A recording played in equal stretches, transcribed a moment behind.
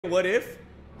What if?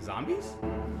 Zombies?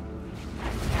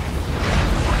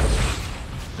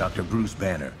 Dr. Bruce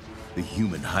Banner, the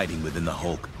human hiding within the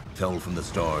Hulk, fell from the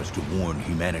stars to warn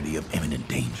humanity of imminent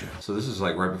danger. So this is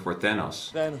like right before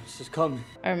Thanos. Thanos is coming.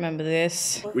 I remember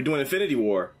this. We're doing Infinity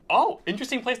War. Oh,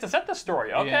 interesting place to set the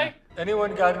story. Okay. Yeah.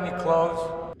 Anyone got any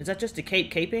clothes? Is that just a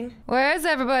cape caping? Where is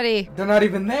everybody? They're not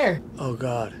even there. Oh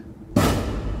God.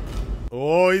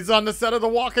 Oh, he's on the set of The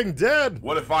Walking Dead.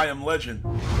 What if I am Legend?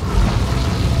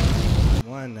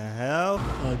 What in the hell?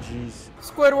 Oh jeez.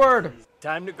 Squidward.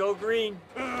 Time to go green.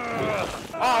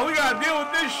 Oh, we gotta deal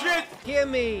with this shit. Hear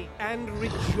me and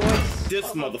rejoice. This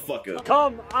motherfucker.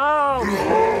 Come on.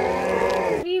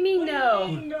 What do you mean no?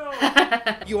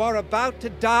 You are about to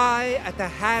die at the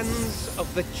hands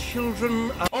of the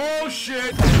children of... Oh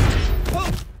shit.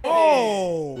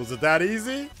 Oh, was it that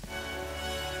easy?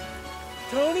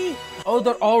 Tony? Oh,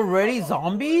 they're already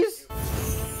zombies?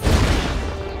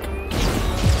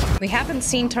 We haven't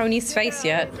seen Tony's face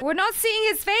yet. We're not seeing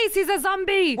his face. He's a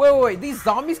zombie. Wait. These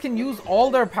zombies can use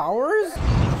all their powers?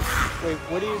 Wait,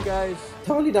 what are you guys?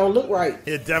 Tony don't look right.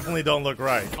 It definitely don't look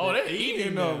right. Oh, they're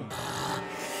eating them.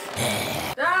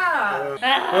 Why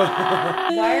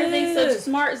are they such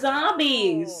smart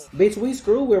zombies? Bitch, we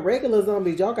screw with regular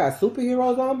zombies. Y'all got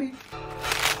superhero zombies?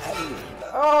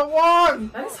 Oh,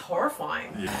 one! That is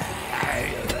horrifying.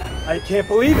 I can't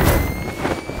believe it.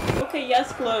 Okay,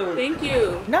 yes, Chloe. Thank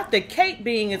you. Not the cape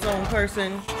being its own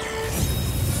person.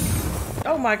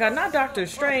 Oh my God, not Doctor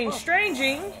Strange.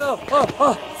 Stranging. Yeah,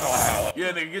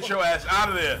 nigga, get your ass out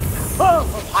of there.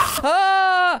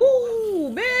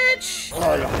 Ooh, bitch.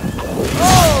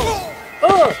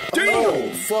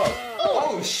 Damn. Fuck.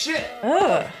 Oh shit.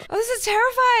 Oh, this is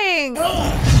terrifying.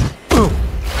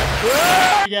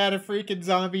 You got a freaking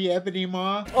zombie Ebony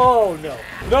Maw? Oh no.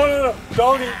 No.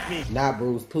 Don't eat me. Nah,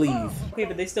 Bruce, please. Okay,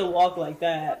 but they still walk like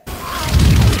that.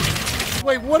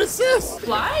 Wait, what is this?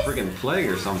 Flies? Freaking plague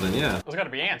or something, yeah. Those gotta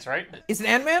be ants, right? It's an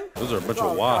Ant-Man? Those are a bunch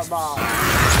of wasps.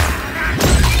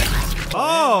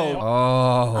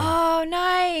 Oh,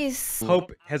 nice.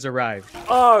 Hope has arrived.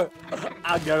 Oh,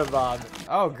 I got a vomit.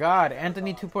 Oh God,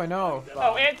 Anthony 2.0.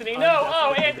 Oh, Anthony, no.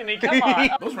 Oh, Anthony, come on.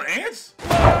 Those were ants?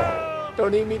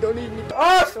 Don't eat me.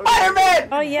 Oh, Spider-Man!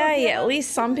 Oh, yay. At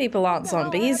least some people aren't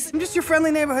zombies. I'm just your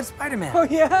friendly neighborhood Spider-Man. Oh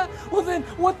yeah? Well then,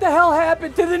 what the hell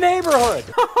happened to the neighborhood?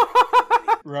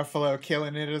 Ruffalo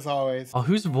killing it as always. Oh,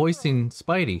 who's voicing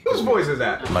Spidey? Whose voice is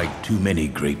that? Like too many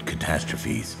great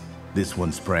catastrophes, this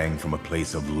one sprang from a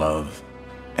place of love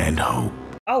and hope.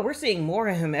 Oh, we're seeing more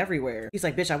of him everywhere. He's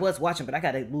like, bitch, I was watching, but I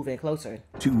gotta move in closer.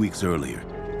 2 weeks earlier,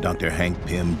 Dr. Hank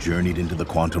Pym journeyed into the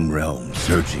quantum realm,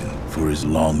 searching for his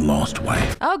long-lost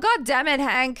wife. Oh, God damn it,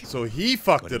 Hank. So he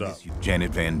fucked it up.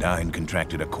 Janet Van Dyne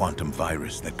contracted a quantum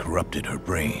virus that corrupted her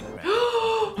brain.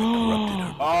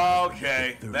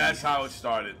 Okay, that's how it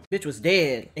started. Bitch was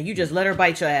dead, and you just let her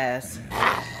bite your ass.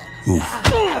 Oof,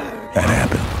 that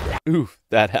happened. Oof,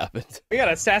 that happened. We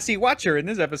got a sassy watcher in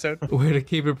this episode. Way to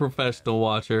keep it professional,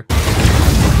 Watcher.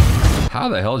 How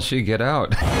the hell did she get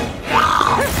out?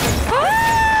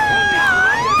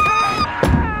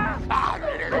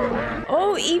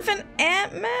 Oh, even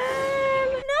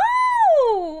Ant-Man?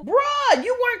 No! Bruh,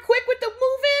 you weren't quick with the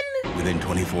moving? Within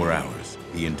 24 hours,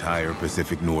 the entire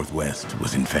Pacific Northwest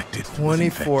was infected.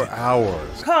 24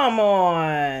 hours. Come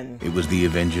on. It was the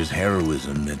Avengers'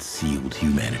 heroism that sealed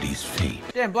humanity's fate.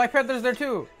 Damn, Black Panther's there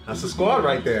too. That's the squad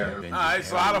right there. Alright,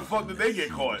 so how the fuck did they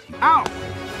get caught?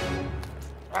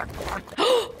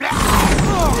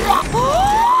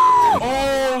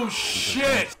 Oh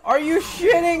shit! Are you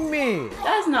shitting me?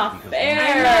 That's not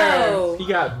fair. He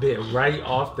got bit right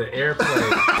off the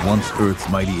airplane. Once Earth's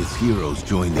mightiest heroes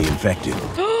joined the infected,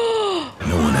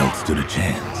 no one else stood a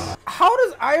chance. How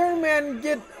does Iron Man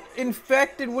get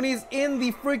infected when he's in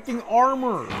the freaking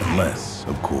armor? Unless,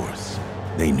 of course,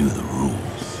 they knew the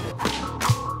rules.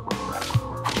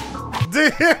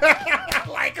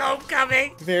 Like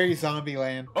Homecoming! Very zombie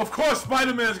land. Of course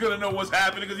Spider-Man's gonna know what's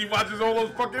happening because he watches all those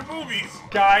fucking movies.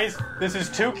 Guys, this is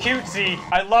too cutesy.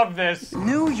 I love this.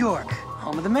 New York,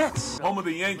 home of the Mets. Home of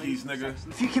the Yankees, nigga.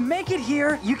 If you can make it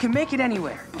here, you can make it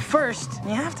anywhere. But first,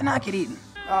 you have to not get eaten.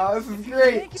 Oh, this is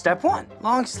great. Step 1,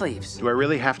 long sleeves. Do I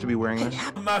really have to be wearing this?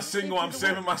 I'm not single, I'm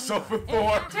saving myself for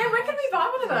Thor. Dude, when can we buy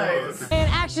one of those?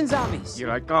 And action zombies. Here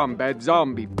I come, bad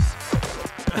zombie.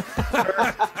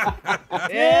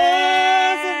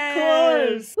 Yes, of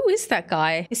course. Who is that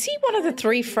guy? Is he one of the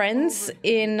 3 friends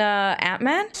in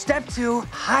Ant-Man? Step 2,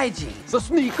 hygiene. The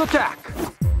sneak attack.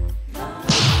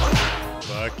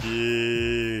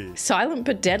 Bucky. Silent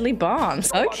but deadly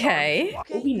bombs. Okay.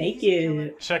 We'll be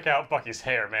naked. Check out Bucky's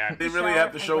hair, man. They really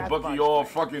have to show Bucky all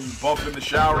fucking buff in the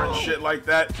shower and shit like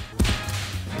that.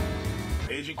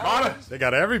 Agent Carter. They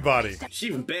got everybody. She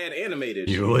even bad animated.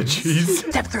 Eulogies.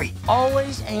 Step 3.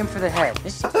 Always aim for the head.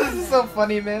 This is so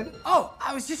funny, man. Oh,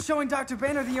 I was just showing Dr.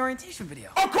 Banner the orientation video.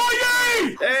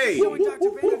 Okoye! Hey!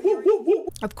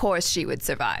 Of course she would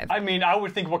survive. I mean, I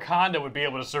would think Wakanda would be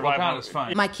able to survive. Wakanda's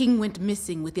fine. My king went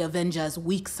missing with the Avengers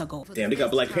weeks ago. Damn, they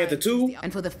got Black Panther too?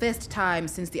 And for the first time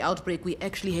since the outbreak, we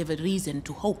actually have a reason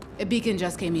to hope. A beacon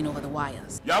just came in over the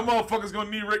wires. Y'all motherfuckers gonna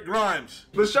need Rick Grimes.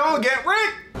 LaShawn, get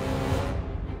Rick!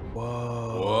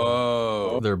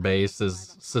 Whoa. Their base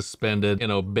is suspended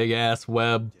in a big ass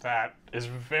web. That is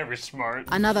very smart.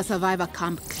 Another survivor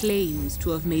camp claims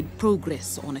to have made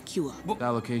progress on a cure. That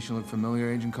location look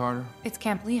familiar, Agent Carter? It's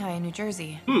Camp Lehigh in New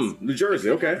Jersey. New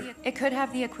Jersey, okay. It could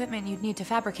have the equipment you'd need to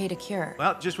fabricate a cure.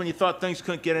 Well, just when you thought things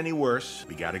couldn't get any worse,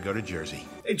 we gotta go to Jersey.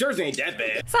 Hey, Jersey ain't that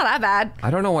bad. It's not that bad. I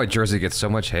don't know why Jersey gets so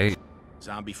much hate.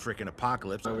 Zombie freaking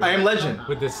apocalypse. I am Legend.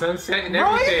 With the sunset and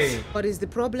everything. What is the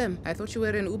problem? I thought you were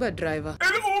an Uber driver.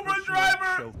 An Uber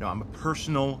driver? No, I'm a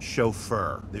personal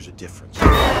chauffeur. There's a difference.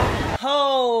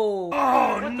 Oh!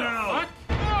 Oh, no!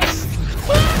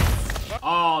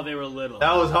 Oh, they were little.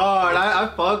 That was hard. I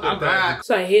fucked with that.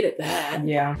 So I hated that.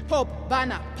 Yeah. Pope,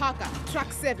 Banner, Parker,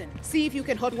 Track 7. See if you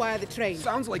can hotwire the train.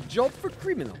 Sounds like job for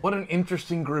criminal. What an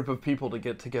interesting group of people to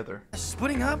get together.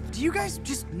 Splitting up? Do you guys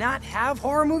just not have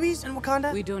horror movies in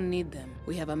Wakanda? We don't need them.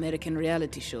 We have American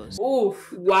reality shows.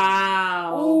 Oof.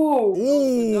 Wow.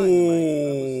 Ooh.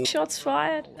 Shots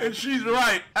fired. And she's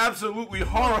right. Absolutely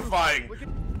horrifying.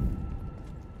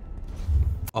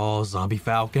 Oh, Zombie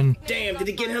Falcon. Damn, did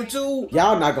he get him too?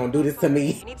 Y'all not gonna do this to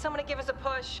me. Need someone to give us a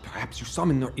push. Perhaps you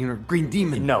summoned their inner green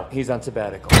demon. No, he's on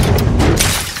sabbatical.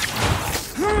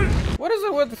 What is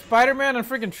it with Spider-Man and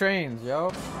freaking trains,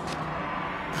 yo?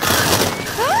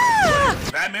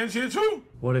 Batman's here too?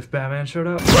 What if Batman showed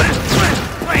up?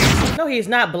 No, he's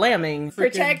not blamming.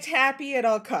 Protect Happy at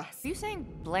all costs. Are you saying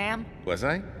blam? Was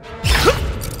I?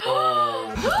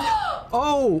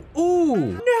 Oh,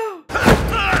 ooh. No.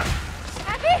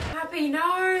 Happy,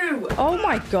 no. Oh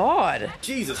my god.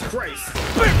 Jesus Christ.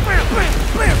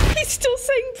 He's still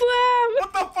saying blam.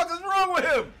 What the fuck is wrong with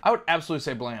him? I would absolutely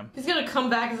say blam. He's gonna come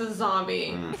back as a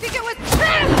zombie. I think it was.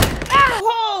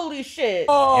 Holy shit.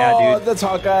 Oh, Yeah, dude. that's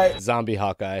Hawkeye. Zombie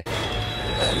Hawkeye.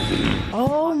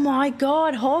 Oh my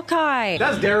god, Hawkeye.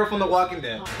 That's Daryl from The Walking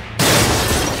Dead.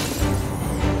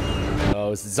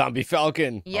 Oh, it's Zombie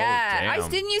Falcon. Yeah. damn.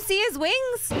 Didn't you see his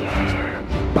wings?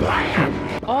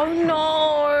 Oh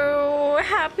no,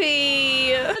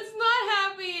 Happy. It's not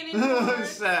happy anymore.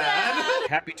 Sad.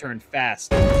 Happy turned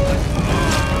fast.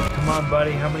 Come on,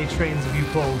 buddy. How many trains have you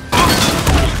pulled?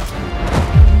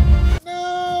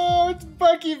 No, it's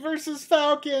Bucky versus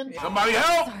Falcon. Somebody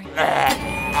help!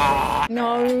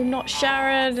 No, not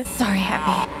Sharon. Sorry,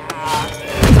 Happy.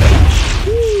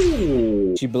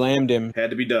 Ooh. She blamed him. Had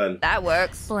to be done. That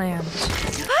works. Blam.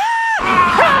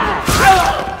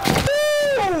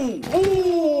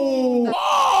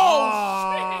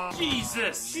 Oh!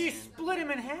 Jesus! She split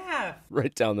him in half.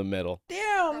 Right down the middle.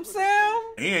 Damn, Sam.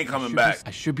 He ain't coming back.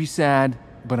 I should be sad,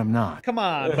 but I'm not. Come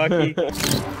on, Bucky.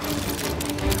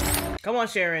 Come on,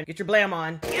 Sharon. Get your blam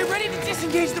on. Get ready to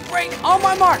disengage the brake. On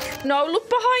my mark. No, look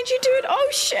behind you, dude. Oh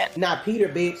shit. Not Peter,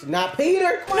 bitch. Not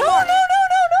Peter. No.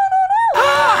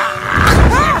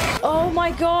 Oh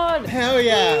my god. Hell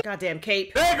yeah. Goddamn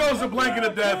Cape. There goes the blanket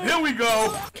of death. Here we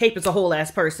go. Cape is a whole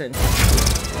ass person.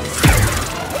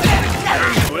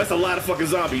 Oh, that's a lot of fucking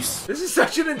zombies. This is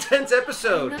such an intense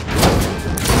episode.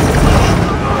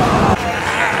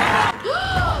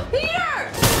 Peter!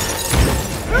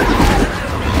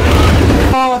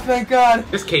 Oh, thank God.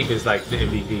 This cape is like the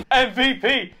MVP.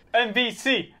 MVP!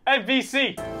 MVC!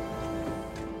 MVC!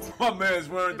 My man's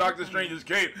wearing Doctor Strange's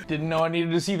cape. Didn't know I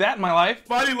needed to see that in my life.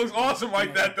 Body looks awesome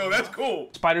like that though. That's cool.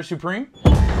 Spider Supreme.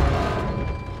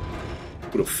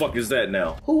 Who the fuck is that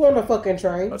now? Who on the fucking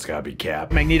train? That's gotta be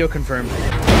Cap. Magneto confirmed.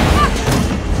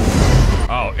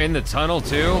 Oh, in the tunnel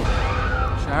too?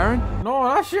 Sharon? No,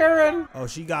 not Sharon. Oh,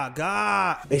 she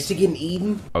got. Is she getting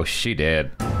eaten? Oh, she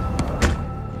did. I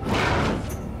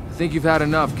think you've had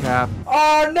enough, Cap.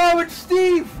 Oh no, it's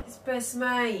Steve. His best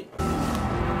mate.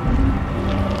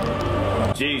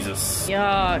 Yuck. Jesus.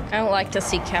 I don't like to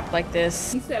see Cap like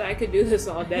this. He said I could do this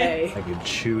all day. I could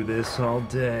chew this all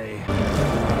day.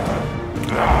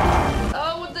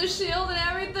 Oh, with the shield and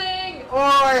everything. Oh,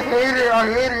 I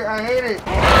hate it.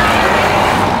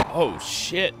 Oh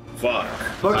shit. Fuck.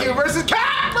 Bucky versus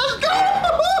Cap. Let's go.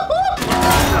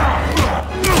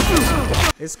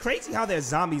 It's crazy how they're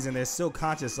zombies and they're still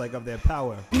conscious like of their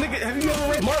power. Nigga, have you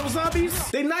ever read Marvel Zombies?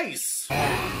 They nice.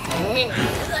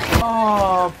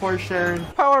 Oh, poor Sharon.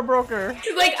 Power broker.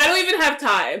 She's like, I don't even have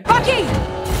time. Bucky!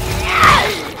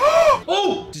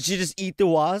 Oh! Did she just eat the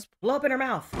wasp? Blow up in her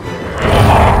mouth.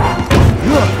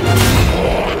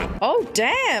 Oh,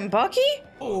 damn, Bucky.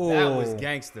 Oh, That was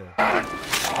gangster.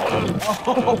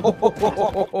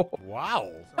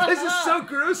 wow. This is so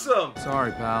gruesome.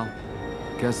 Sorry, pal.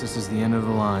 Guess this is the end of the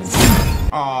line.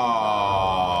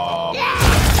 Aww.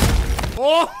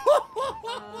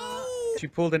 She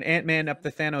pulled an Ant-Man up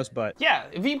the Thanos butt. Yeah,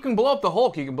 if you can blow up the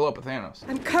Hulk, you can blow up a Thanos.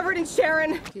 I'm covered in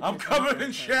Sharon. I'm covered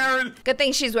in Sharon. Good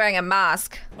thing she's wearing a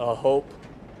mask. Hope,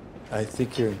 I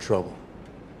think you're in trouble.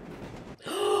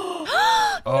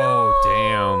 Oh,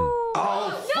 damn.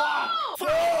 Oh, fuck.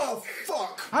 Oh,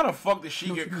 fuck. How the fuck did she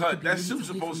get cut? That suit's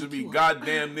supposed to be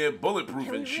goddamn near bulletproof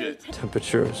and shit.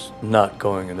 Temperature's not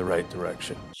going in the right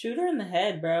direction. Shoot her in the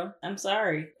head, bro. I'm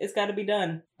sorry. It's got to be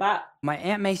done. Bop. My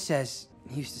Aunt May says,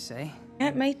 used to say,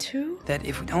 Aunt May too? that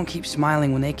if we don't keep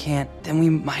smiling when they can't, then we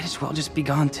might as well just be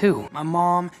gone too. My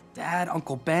mom, Dad,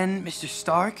 Uncle Ben, Mr.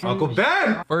 Stark. Uncle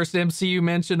Ben! First MCU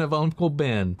mention of Uncle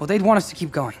Ben. Well, they'd want us to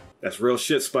keep going. That's real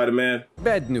shit, Spider-Man.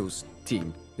 Bad news,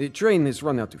 team. The train has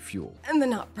run out of fuel. And the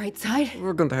not bright side.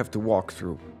 We're going to have to walk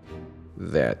through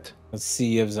that. A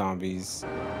sea of zombies.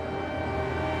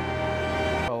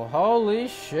 Oh, holy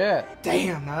shit.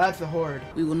 Damn, now that's a horde.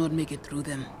 We will not make it through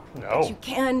them. No. You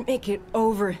can make it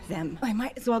over them. I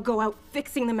might as well go out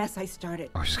fixing the mess I started.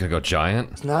 Oh, she's gonna go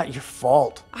giant? It's not your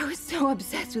fault. I was so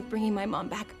obsessed with bringing my mom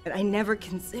back that I never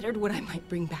considered what I might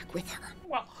bring back with her.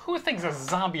 Well, who thinks a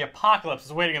zombie apocalypse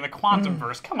is waiting in the quantum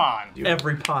verse? Come on.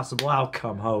 Every possible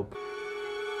outcome, Hope.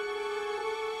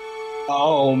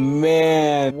 Oh,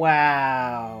 man.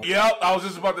 Wow. Yep, I was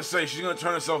just about to say, she's gonna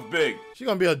turn herself big. She's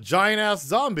gonna be a giant-ass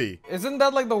zombie. Isn't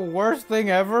that like the worst thing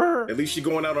ever? At least she's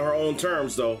going out on her own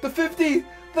terms, though. The 50,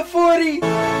 the 40.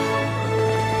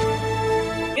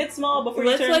 Get small before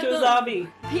you turn into a zombie.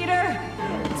 Peter,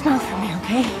 smile for me,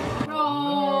 okay?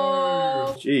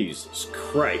 Jesus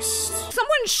Christ.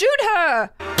 Someone shoot her!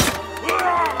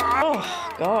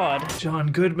 Oh, God.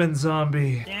 John Goodman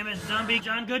zombie. Damn it, zombie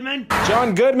John Goodman.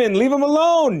 John Goodman, leave him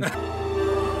alone.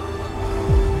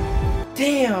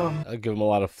 Damn. I'll give him a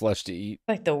lot of flesh to eat.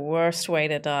 Like the worst way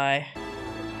to die.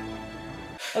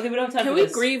 Okay, we don't have time Can for we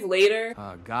this. grieve later?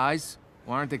 Guys,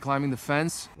 why aren't they climbing the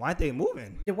fence? Why aren't they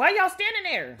moving? Why y'all standing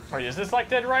there? Wait, is this like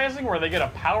Dead Rising where they get a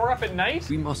power-up at night?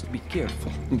 We must be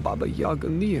careful. Baba Yaga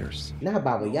nears. Not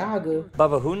Baba Yaga.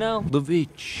 Baba who now? The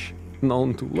witch,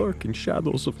 known to lurk in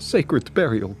shadows of sacred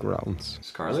burial grounds.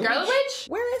 Scarlet? Scarlet Witch?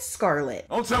 Where is Scarlet?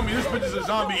 Don't tell me this bitch is a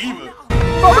zombie either.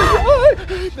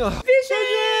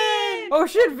 Vision! Oh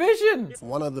shit, Vision!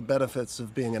 One of the benefits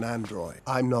of being an android,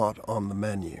 I'm not on the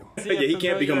menu. Yeah, he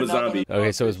can't become a zombie.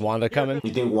 Okay, so is Wanda coming?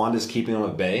 You think Wanda's keeping him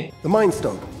at bay? The Mind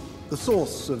Stone, the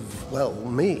source of, well,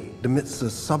 me, emits a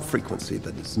subfrequency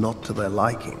that is not to their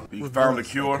liking. You found a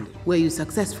cure? Were you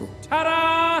successful?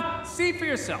 Ta-da! See for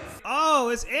yourself. Oh,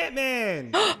 it's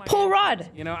Ant-Man. Paul Rudd.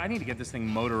 You know, I need to get this thing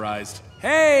motorized.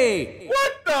 Hey!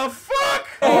 What the fuck?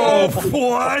 Oh,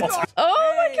 what?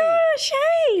 Oh my gosh,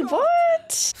 hey,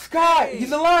 what? Scott,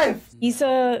 he's alive! He's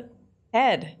a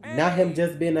head. Not him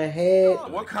just being a head.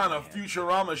 What kind of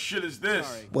Futurama shit is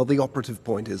this? Well, the operative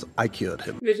point is I cured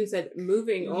him. Vision said,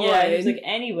 moving on. Yeah, he was like,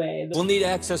 anyway. We'll need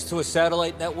access to a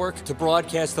satellite network to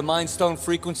broadcast the Mind Stone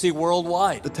frequency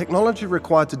worldwide. The technology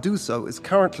required to do so is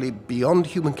currently beyond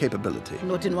human capability.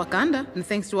 Not in Wakanda, and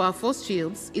thanks to our force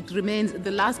shields, it remains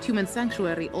the last human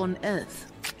sanctuary on Earth.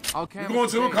 I'll We're going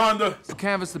to Wakanda. I'll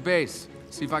canvass the base.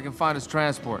 See if I can find his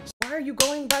transport. Why are you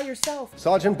going by yourself?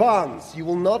 Sergeant Barnes, you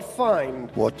will not find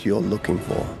what you're looking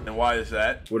for. And why is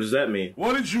that? What does that mean?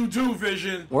 What did you do,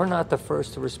 Vision? We're not the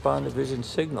first to respond to Vision's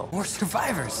signal. We're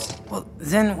survivors. Well,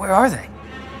 then where are they?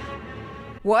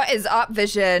 What is up,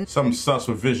 Vision? Something sus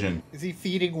with Vision. Is he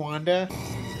feeding Wanda?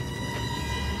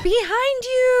 Behind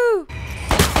you!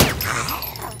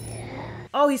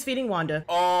 Oh, he's feeding Wanda.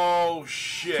 Oh,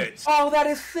 shit. Oh, that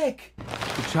is sick.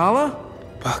 T'Challa?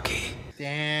 Bucky.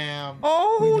 Damn.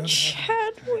 Oh,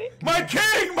 Chadwick. My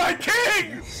king! My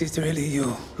king! Is it really you?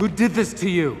 Who did this to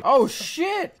you? Oh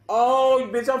shit. Oh,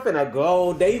 bitch, I'm finna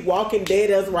go. They walking dead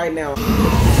us right now.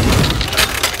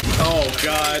 Oh,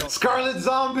 God. Scarlet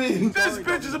Zombie! This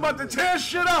bitch is about to tear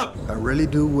shit up! I really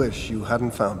do wish you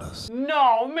hadn't found us.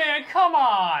 No, man, come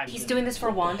on! He's doing this for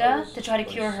Wanda to try to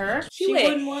cure her? She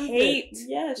wouldn't want this.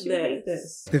 Yeah, she would hate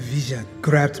this. The Vision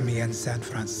grabbed me in San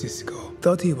Francisco.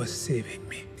 Thought he was saving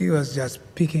me. He was just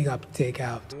picking up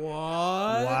takeout.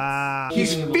 Wow.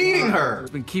 He's feeding her.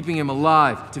 It's been keeping him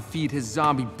alive to feed his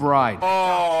zombie bride.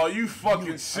 Oh, you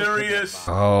fucking serious?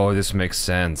 Oh, this makes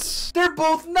sense. They're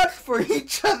both nuts for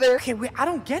each other. Okay, wait, I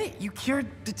don't get it. You cured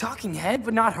the talking head,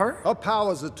 but not her? Her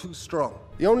powers are too strong.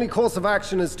 The only course of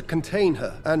action is to contain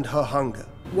her and her hunger.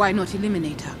 Why not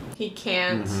eliminate her? He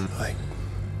can't. I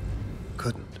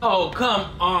couldn't. Oh, come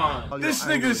on. This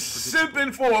nigga's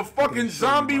simping for a fucking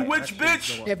zombie witch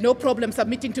bitch? I have no problem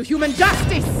submitting to human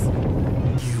justice.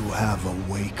 You have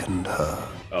awakened her.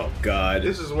 Oh, God.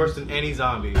 This is worse than any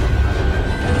zombie.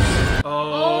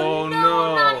 Oh,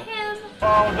 no. Not him.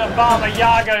 Oh, the Baba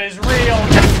Yaga is real.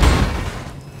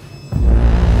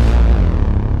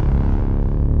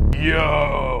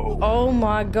 Yo. Oh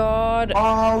my god.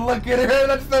 Oh, look at her.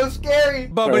 That's so scary.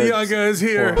 Baba Yaga is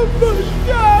here.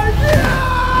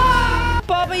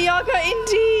 Baba Yaga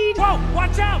indeed. Whoa,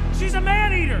 watch out. She's a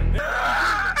man-eater.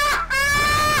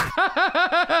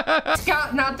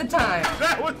 Scott, not the time.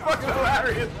 That was fucking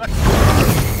hilarious.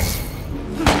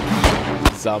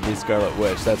 Zombie Scarlet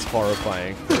Witch. That's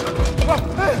horrifying.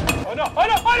 Oh no, oh no,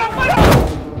 oh no, oh no!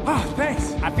 Oh,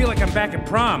 thanks. I feel like I'm back at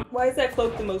prom. Why is that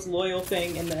cloak the most loyal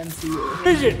thing in the MCU?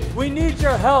 Vision, we need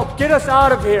your help. Get us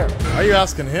out of here. Why are you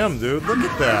asking him, dude? Look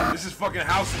at that. This is fucking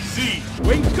House of Z.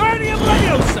 Wingardium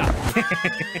Leviosa.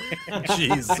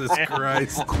 Jesus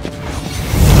Christ.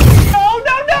 No,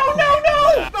 no, no, no,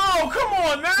 no! No, come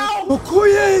on now!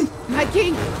 Okoye! My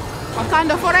king,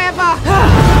 Wakanda forever.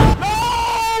 No!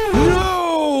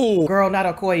 Girl, not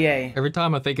Okoye. Every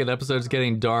time I think an episode's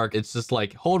getting dark, it's just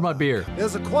like, hold my beer.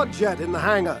 There's a quad jet in the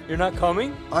hangar. You're not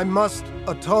coming? I must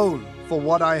atone for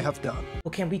what I have done.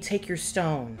 Well, can we take your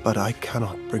stone? But I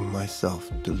cannot bring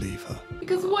myself to leave her.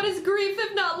 Because what is grief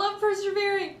if not love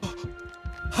persevering?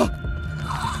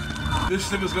 This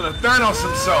nigga's gonna Thanos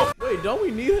himself. Wait, don't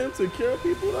we need him to cure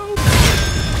people though?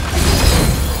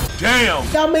 Damn.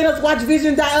 Y'all made us watch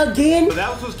Vision die again? But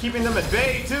that was what's keeping them at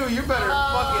bay too. You better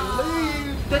fucking leave.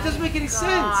 That doesn't make any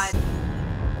sense.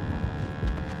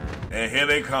 And here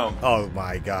they come. Oh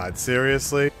my God,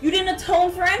 seriously? You didn't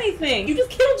atone for anything. You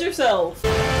just killed yourself.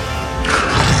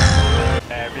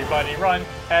 Everybody run,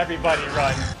 everybody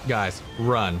run. Guys,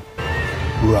 run.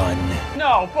 Run.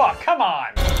 No, Buck, come on.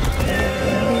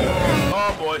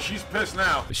 Oh boy, she's pissed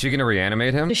now. Is she gonna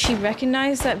reanimate him? Does she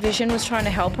recognize that Vision was trying to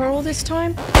help her all this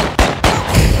time?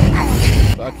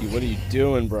 Bucky, what are you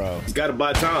doing, bro? He's gotta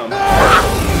buy time.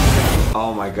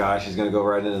 Oh my gosh, he's gonna go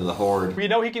right into the horde. We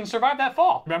know he can survive that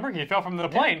fall. Remember, he fell from the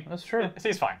plane. That's true.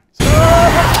 He's fine.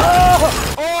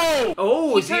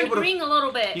 Oh! He turned green a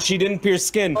little bit. She didn't pierce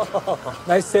skin.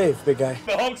 Nice save, big guy.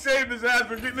 The Hulk saved his ass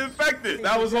from getting infected.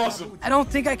 That was awesome. I don't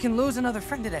think I can lose another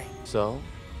friend today. So,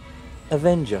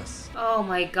 avenge us. Oh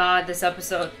my god, this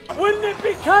episode. Wouldn't it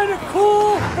be kind of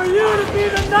cool for you to be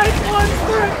the nice one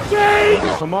for a change?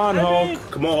 Come on, Hulk.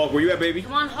 Come on, Hulk. Where you at, baby?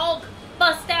 Come on, Hulk.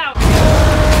 Bust out.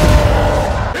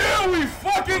 Here we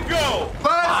fucking go.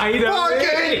 Let's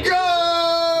fucking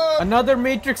go. Another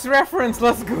Matrix reference.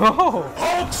 Let's go.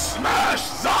 Hulk smash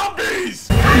zombies.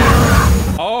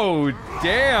 Oh,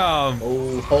 damn.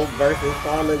 Oh, Hulk versus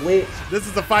Scarlet Witch. This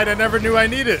is the fight I never knew I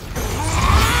needed.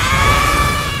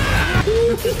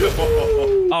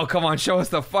 Oh, come on, show us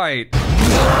the fight.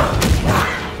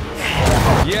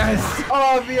 Yes.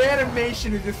 Oh, the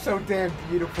animation is just so damn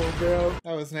beautiful, bro.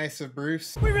 That was nice of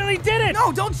Bruce. We really did it!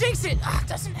 No, don't jinx it!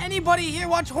 Doesn't anybody here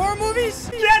watch horror movies?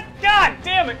 Get, God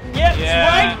damn it! Get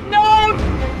right! No!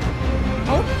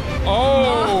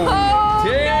 Oh,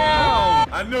 damn!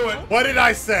 I knew it. What did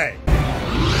I say?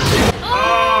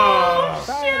 Oh,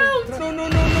 shoot! No, no, no, no,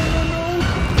 no, no.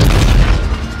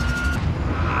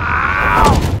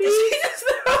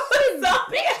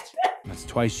 That's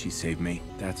twice she saved me.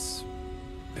 That's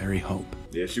very hope.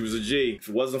 Yeah, she was a G. If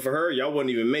it wasn't for her, y'all wouldn't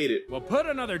even made it. Well, put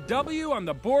another W on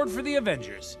the board for the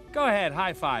Avengers. Go ahead,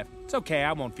 high five. It's okay,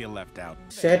 I won't feel left out.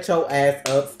 Shut your ass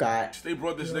up, Scott. They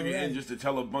brought this nigga in just to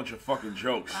tell a bunch of fucking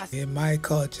jokes. In my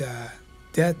culture,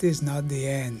 death is not the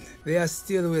end. They are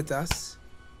still with us,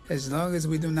 as long as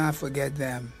we do not forget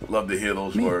them. Love to hear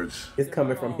those words. It's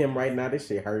coming from him right now. This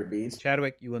shit hurt me.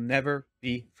 Chadwick, you will never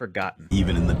be forgotten.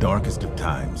 Even in the darkest of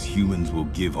times, humans will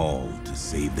give all to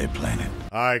save their planet.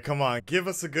 All right, come on. Give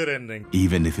us a good ending.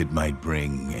 Even if it might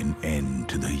bring an end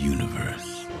to the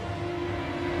universe.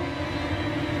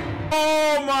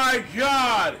 Oh my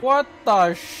god! What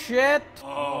the shit?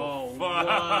 Oh,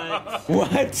 fuck.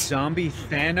 What? Zombie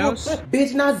Thanos?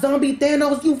 Bitch, not zombie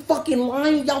Thanos, you fucking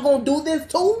lying? Y'all gonna do this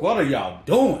too? What are y'all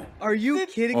doing? Are you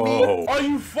kidding me? Oh. Are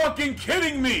you fucking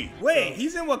kidding me? Wait,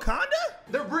 he's in Wakanda?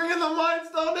 They're bringing the Mind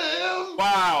Stone to him?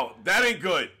 Wow, that ain't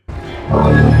good.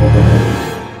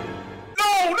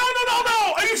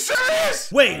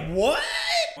 serious? Wait, what?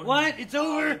 What? It's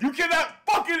over? You cannot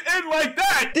fucking end like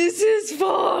that! This is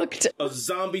fucked. A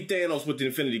zombie Thanos with the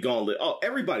Infinity Gauntlet. Oh,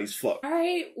 everybody's fucked.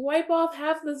 Alright, wipe off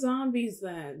half the zombies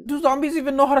then. Do zombies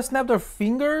even know how to snap their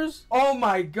fingers? Oh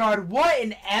my god, what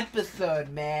an episode,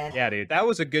 man. Yeah, dude, that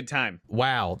was a good time.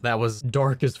 Wow, that was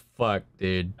dark as fuck,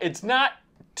 dude. It's not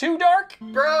too dark?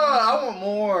 Bro, I want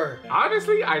more.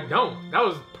 Honestly, I don't. That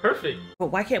was perfect. But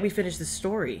why can't we finish the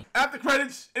story? After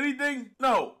credits, anything?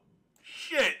 No.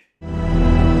 Shit.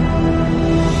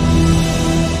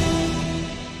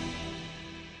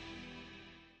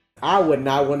 I would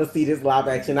not want to see this live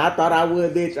action. I thought I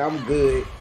would, bitch. I'm good.